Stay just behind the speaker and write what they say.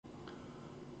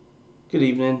Good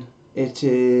evening. It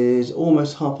is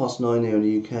almost 9:30 here in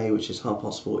the UK, which is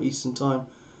 4:30 Eastern Time,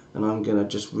 and I'm going to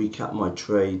just recap my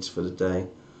trades for the day.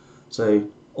 So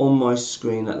on my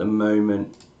screen at the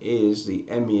moment is the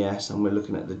MES, and we're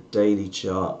looking at the daily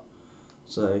chart.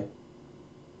 So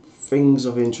things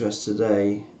of interest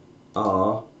today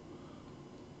are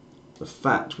the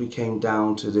fact we came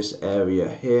down to this area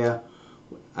here,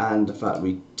 and the fact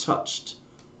we touched,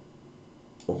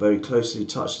 or very closely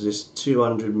touched, this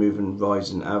 200 moving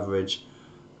rising average,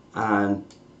 and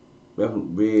we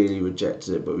haven't really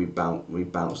rejected it, but we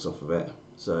bounced off of it.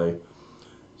 So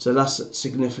that's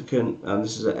significant, and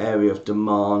this is an area of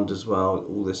demand as well,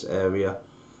 all this area.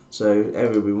 So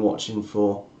area we've been watching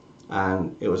for,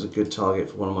 and it was a good target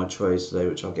for one of my trades today,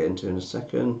 which I'll get into in a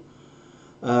second.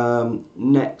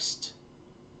 Next,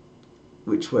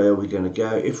 which way are we going to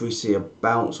go? If we see a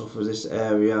bounce off of this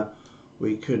area,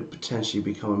 we could potentially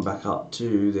be coming back up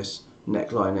to this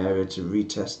neckline area to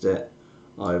retest it,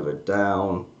 either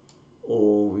down,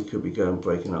 or we could be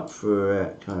breaking up through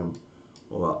it,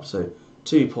 or up. So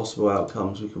two possible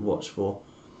outcomes we could watch for.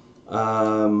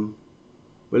 We're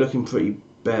looking pretty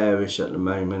bearish at the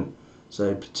moment,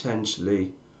 so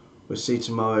potentially we'll see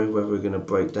tomorrow whether we're going to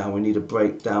break down. We need a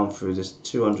breakdown through this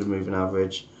 200 moving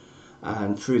average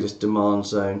and through this demand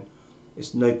zone.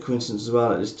 It's no coincidence as well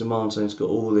that this demand zone's got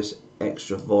all this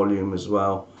extra volume as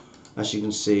well, as you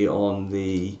can see on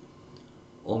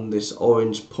this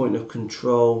orange point of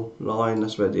control line.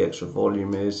 That's where the extra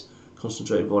volume is,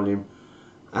 concentrated volume,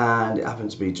 and it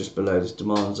happens to be just below this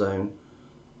demand zone.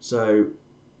 So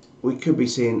we could be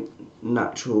seeing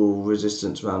natural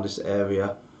resistance around this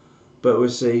area, but we'll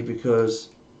see,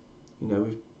 because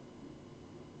we're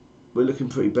looking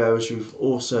pretty bearish. We've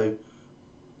also,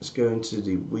 let's go into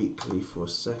the weekly for a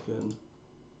second.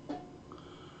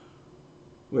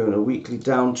 We're in a weekly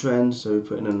downtrend, so we're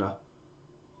putting in a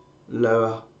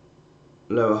lower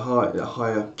high,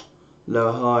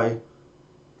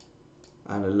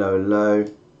 and a lower low.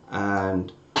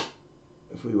 And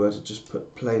if we were to just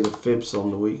play the fibs on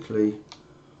the weekly,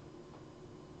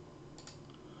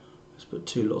 let's put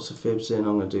two lots of fibs in.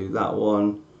 I'm going to do that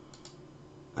one,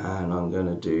 and I'm going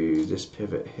to do this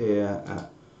pivot here,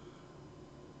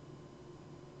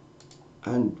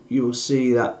 and you will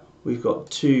see that we've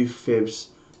got two fibs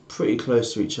pretty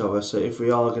close to each other. So if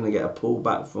we are going to get a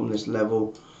pullback from this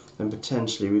level, then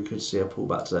potentially we could see a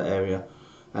pullback to that area.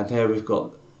 And here we've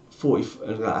got 40,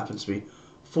 that happens to be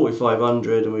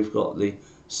 4,500, and we've got the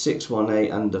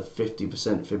 618 and the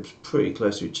 50% fibs pretty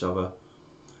close to each other.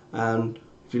 And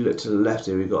if you look to the left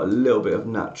here, we've got a little bit of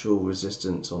natural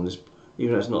resistance on this,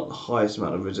 even though it's not the highest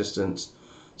amount of resistance.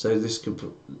 So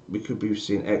we could be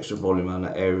seeing extra volume around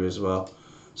that area as well.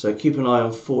 So keep an eye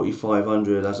on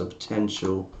 4,500 as a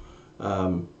potential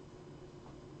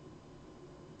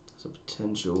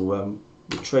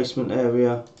retracement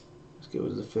area. Let's get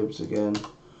rid of the fibs again.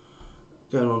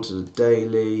 Going on to the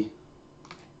daily.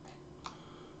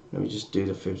 Let me just do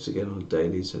the fibs again on the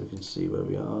daily so we can see where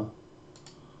we are.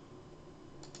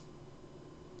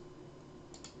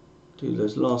 Do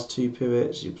those last two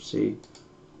pivots, you can see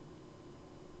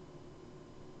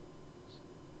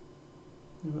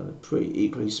they're pretty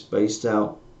equally spaced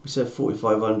out. We said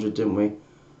 4,500, didn't we?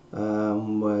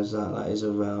 Where's that? That is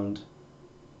around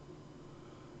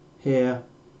here.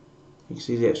 You can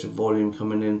see the extra volume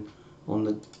coming in on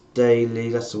the daily.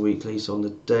 That's the weekly. So on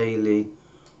the daily,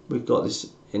 we've got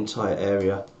this entire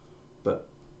area, but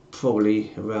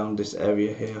probably around this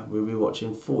area here. We'll be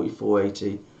watching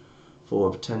 44.80 for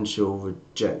a potential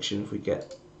rejection if we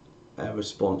get a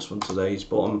response from today's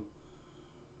bottom.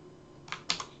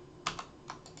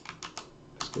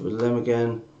 Let's get rid of them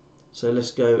again. So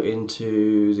let's go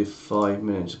into the 5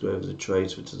 minutes, go over the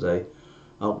trades for today.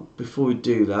 Before we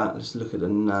do that, let's look at the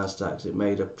Nasdaq. It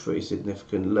made a pretty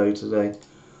significant low today.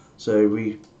 So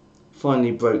we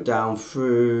finally broke down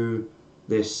through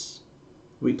this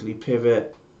weekly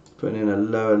pivot, putting in a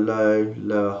lower low,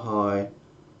 lower high,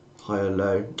 higher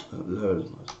low, lower.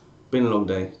 Been a long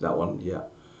day, that one, yeah.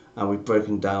 And we've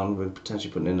broken down, we're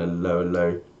potentially putting in a lower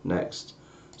low next.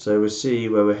 So we'll see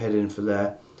where we're heading for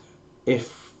there.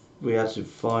 If we had to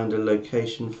find a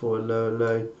location for a lower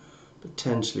low,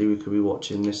 potentially we could be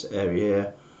watching this area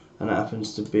here, and that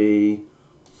happens to be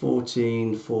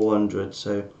 14,400.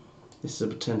 So this is a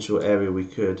potential area we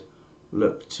could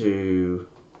look to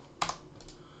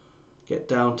get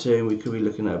down to, and we could be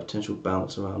looking at a potential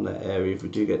bounce around that area if we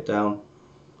do get down.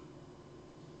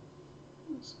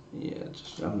 Yeah,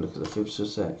 just have a look at the fibs for a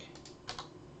sec.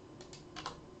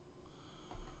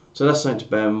 So that's something to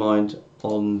bear in mind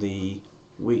on the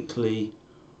weekly.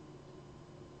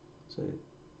 So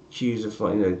Qs are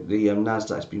fine. The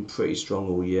Nasdaq's been pretty strong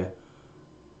all year,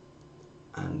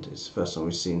 and it's the first time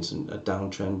we've seen a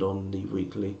downtrend on the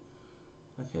weekly.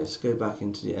 Okay, let's go back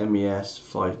into the MES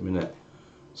 5 minute.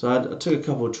 So I took a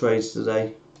couple of trades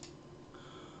today.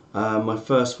 My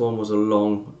first one was a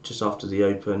long just after the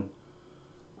open,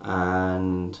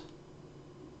 and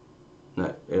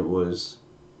no, it was,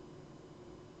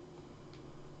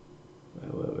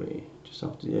 where were we? Just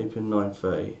after the open,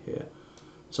 9:30 here.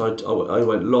 So I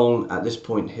went long at this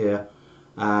point here,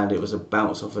 and it was a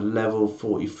bounce off a level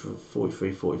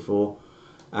 43, 44,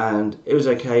 and it was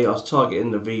okay. I was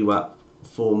targeting the VWAP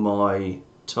for my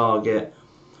target,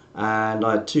 and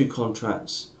I had 2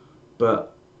 contracts,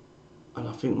 and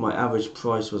I think my average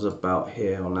price was about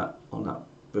here on that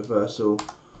reversal,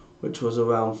 which was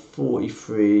around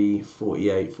 43,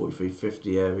 48,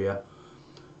 43.50 area.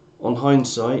 On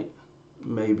hindsight,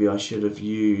 maybe I should have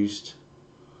used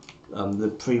the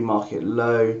pre-market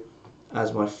low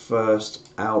as my first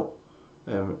out,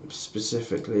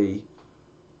 specifically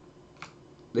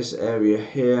this area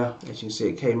here. As you can see,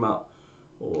 it came up,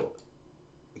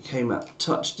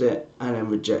 touched it, and then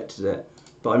rejected it.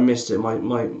 But I missed it.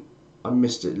 I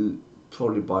missed it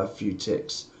probably by a few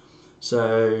ticks.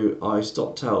 So I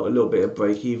stopped out a little bit of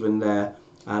break even there,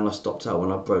 and I stopped out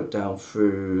when I broke down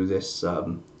through this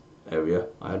area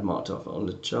I had marked off on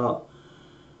the chart.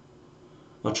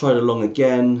 I tried along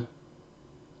again,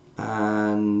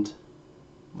 and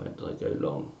where did I go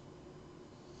long?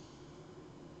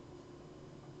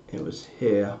 It was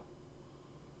here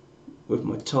with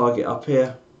my target up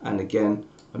here, and again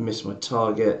I missed my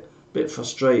target. Bit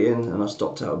frustrating, and I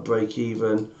stopped out at break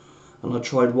even, and I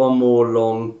tried one more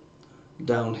long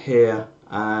down here,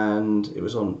 and it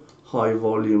was on high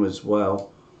volume as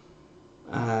well,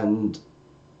 and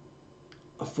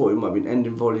I thought it might be an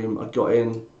ending volume. I got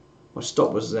in, my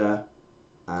stop was there,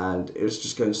 and it was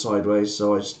just going sideways,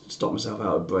 so I stopped myself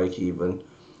out at break even,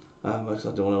 because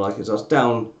I didn't want to like it. So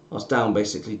I was down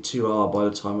basically 2R by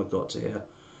the time I got to here.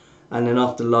 And then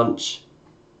after lunch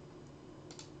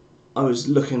I was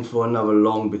looking for another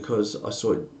long because I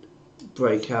saw it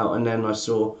break out, and then I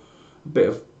saw a bit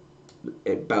of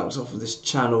it bounce off of this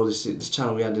channel, this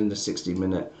channel we had in the 60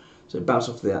 minute. So it bounced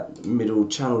off that middle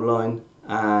channel line,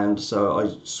 and so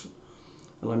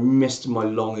I missed my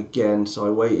long again. So I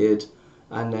waited,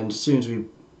 and then as soon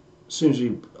as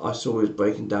I saw it was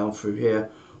breaking down through here,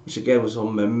 which again was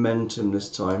on momentum this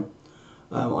time,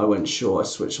 I went short. I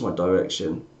switched my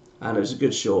direction, and it was a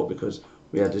good short because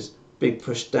we had this big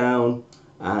push down,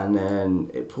 and then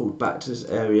it pulled back to this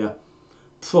area.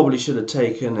 Probably should have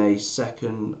taken a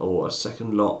second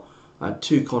lot. I had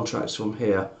 2 contracts from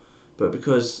here, but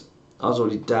because I was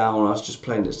already down, I was just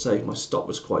playing it safe. My stop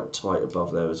was quite tight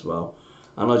above there as well,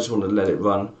 and I just wanted to let it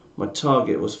run. My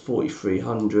target was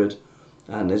 4,300,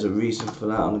 and there's a reason for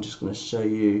that. I'm just going to show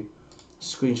you a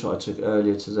screenshot I took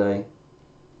earlier today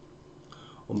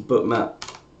on Bookmap.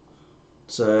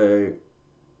 So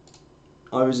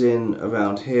I was in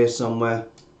around here somewhere,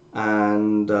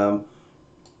 and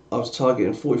I was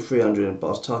targeting 4,300, but I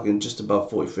was targeting just above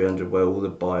 4,300 where all the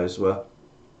buyers were.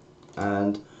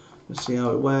 And let's see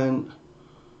how it went.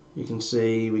 You can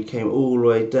see we came all the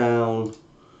way down,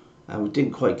 and we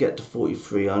didn't quite get to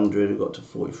 4,300. We got to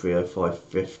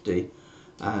 43.0550,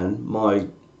 and my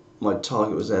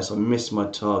target was there, so I missed my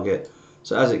target.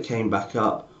 So as it came back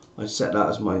up, I set that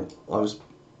as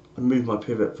I moved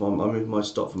my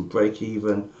stop from break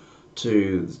even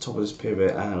to the top of this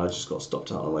pivot, and I just got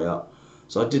stopped out on the way up.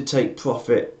 So I did take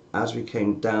profit as we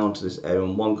came down to this area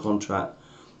on one contract,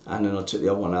 and then I took the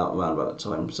other one out around about that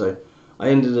time. So I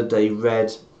ended the day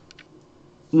red.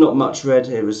 Not much red.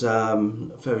 It was a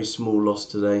very small loss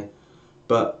today,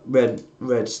 but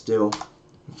red still.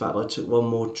 In fact, I took one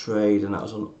more trade, and that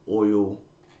was on oil.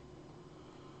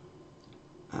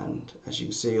 And as you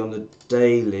can see on the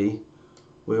daily,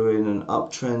 we're in an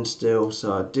uptrend still,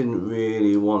 so I didn't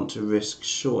really want to risk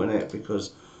shorting it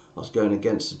because I was going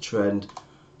against the trend.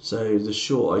 So the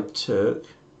short I took,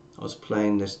 I was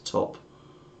playing this top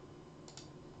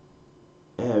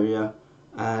area,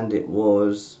 and it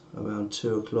was around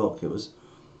 2 o'clock.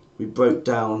 We broke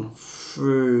down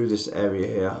through this area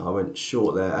here. I went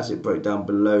short there as it broke down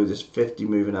below this 50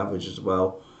 moving average as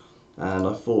well, and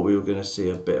I thought we were going to see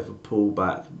a bit of a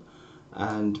pullback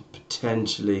and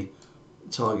potentially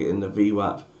targeting the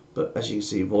VWAP, but as you can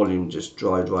see, volume just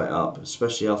dried right up,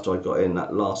 especially after I got in.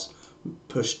 That last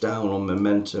push down on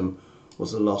momentum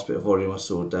was the last bit of volume I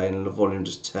saw today, and the volume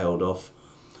just tailed off,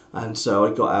 and so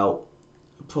I got out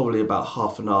probably about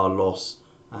half an hour loss,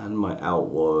 and my out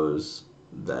was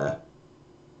there.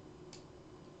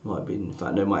 Might be, in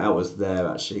fact, no, my out was there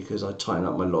actually because I tightened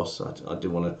up my loss. I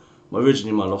didn't want to.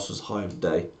 Originally, my loss was high of the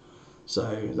day, so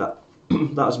that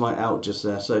that was my out just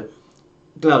there. So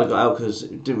glad I got out because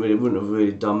it wouldn't have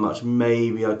really done much.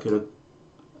 Maybe I could have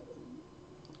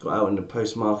got out in the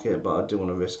post market, but I didn't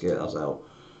want to risk it. I was out,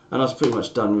 and I was pretty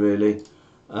much done really.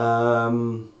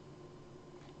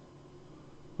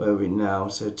 Where are we now?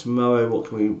 So tomorrow,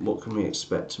 what can we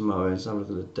expect tomorrow? Let's have a look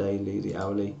at the daily, the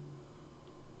hourly.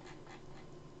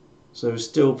 So we're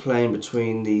still playing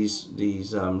between these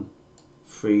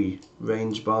three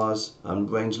range bars and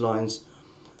range lines.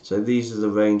 So these are the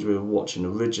range we were watching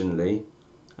originally,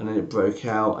 and then it broke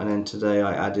out, and then today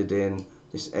I added in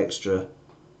this extra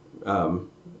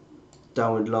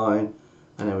downward line,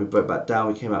 and then we broke back down,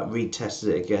 we came out, retested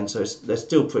it again, so they're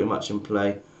still pretty much in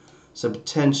play. So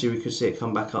potentially we could see it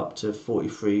come back up to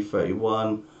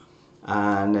 43.31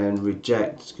 and then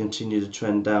reject, continue the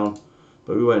trend down,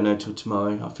 but we won't know until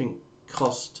tomorrow. I think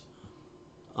Cost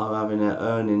are having their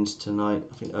earnings tonight.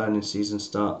 I think earnings season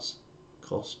starts.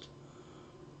 Cost,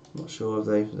 not sure if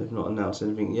they've not announced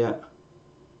anything yet,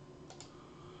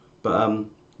 but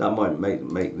that might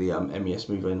make the MES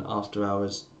move in after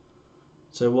hours.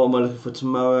 So what am I looking for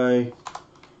tomorrow?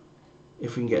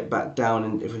 If we can get back down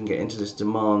and if we can get into this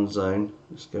demand zone,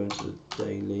 let's go into the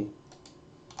daily.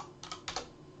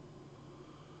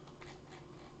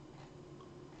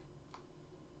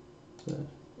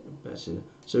 So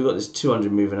we've got this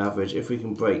 200 moving average. If we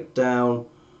can break down,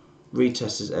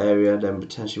 retest this area, then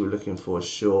potentially we're looking for a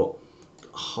short,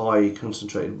 high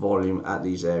concentrated volume at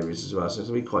these areas as well. So it's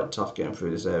going to be quite tough getting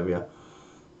through this area.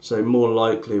 So more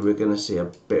likely we're going to see a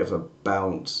bit of a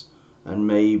bounce, and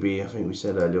maybe, I think we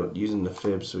said earlier, using the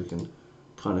fibs we can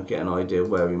kind of get an idea of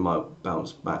where we might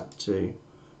bounce back to.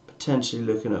 Potentially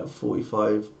looking at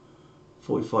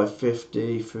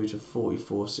 45.50 through to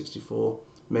 44.64.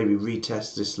 Maybe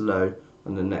retest this low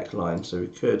on the neckline, so we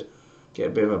could get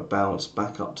a bit of a bounce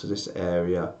back up to this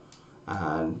area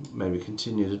and maybe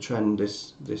continue the trend,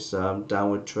 this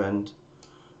downward trend.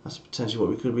 That's potentially what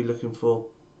we could be looking for.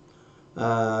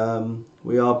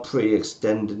 We are pretty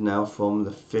extended now from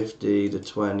the 50, the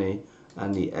 20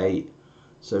 and the 8,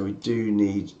 so we do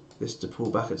need this to pull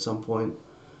back at some point.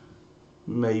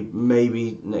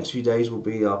 Maybe next few days will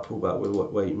be our pullback we're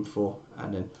waiting for,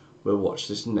 and then we'll watch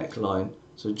this neckline.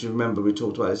 So do you remember we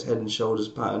talked about this head and shoulders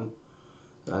pattern,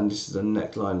 and this is the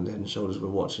neckline and the head and shoulders we're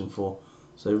watching for.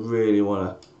 So really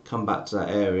want to come back to that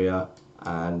area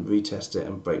and retest it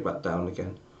and break back down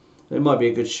again. It might be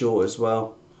a good short as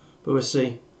well, but we'll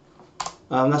see.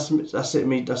 That's me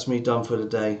done for the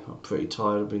day. I'm pretty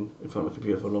tired. I've been in front of the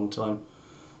computer for a long time,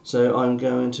 so I'm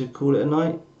going to call it a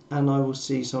night, and I will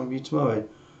see some of you tomorrow.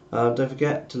 Don't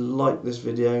forget to like this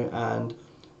video, and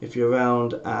if you're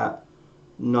around at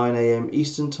 9 AM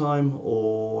Eastern time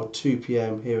or 2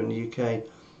 PM here in the UK,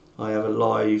 I have a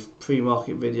live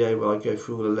pre-market video where I go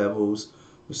through all the levels.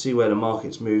 We'll see where the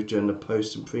markets move during the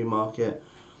post and pre-market,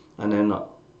 and then I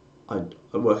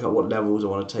work out what levels I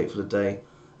want to take for the day,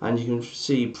 and you can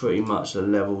see pretty much the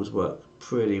levels work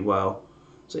pretty well.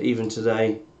 So even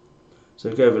today,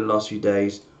 so go over the last few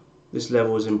days, this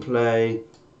level is in play,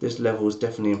 this level is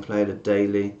definitely in play, the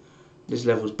daily, this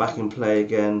level is back in play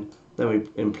again, then we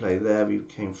in play there, we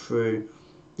came through,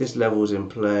 this level is in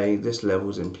play, this level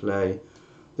is in play,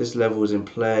 this level is in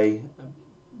play.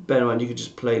 Bear in mind you could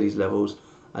just play these levels,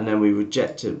 and then we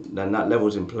rejected, then that level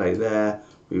is in play there,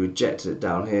 we rejected it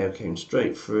down here, came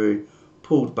straight through,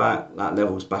 pulled back, that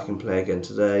level's back in play again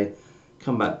today,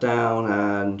 come back down,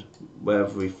 and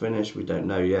wherever we finish we don't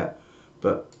know yet,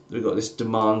 but we've got this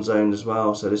demand zone as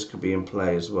well, so this could be in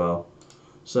play as well.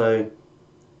 So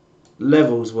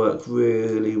levels work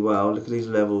really well. Look at these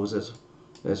levels,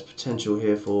 there's potential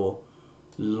here for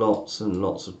lots and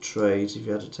lots of trades if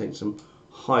you had to take some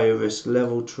higher risk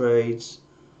level trades.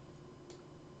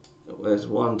 There's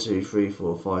 1, 2, 3,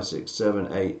 4, 5, 6,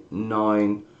 7, 8,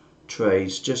 9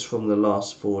 trades just from the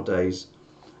last 4 days,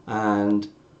 and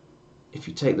if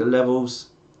you take the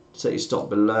levels, set your stop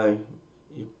below,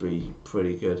 you'd be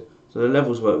pretty good. So the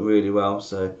levels work really well,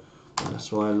 so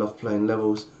that's why I love playing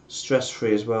levels. Stress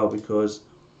free as well, because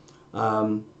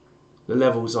the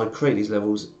levels, I create these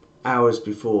levels hours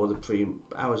before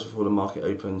the market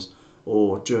opens,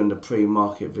 or during the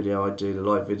pre-market video I do the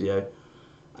live video,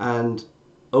 and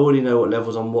I already know what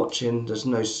levels I'm watching. There's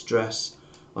no stress.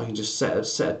 I can just set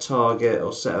a target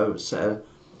or set a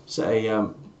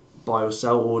buy or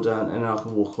sell order, and then I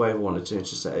can walk away if I wanted to,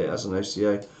 just set it as an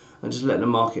OCO and just let the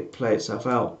market play itself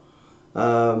out.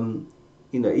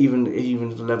 You know, even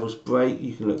if the levels break,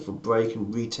 you can look for break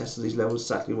and retest these levels.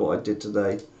 Exactly what I did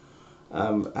today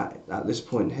at this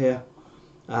point here,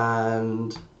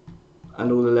 and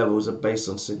and all the levels are based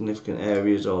on significant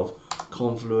areas of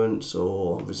confluence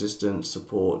or resistance,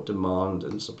 support, demand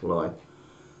and supply.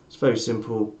 It's very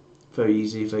simple, very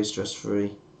easy, very stress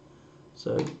free.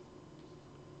 So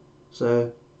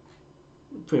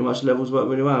pretty much levels work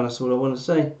really well, and that's all I want to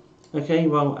say. Okay,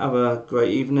 well, have a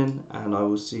great evening and I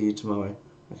will see you tomorrow.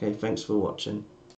 Okay, thanks for watching.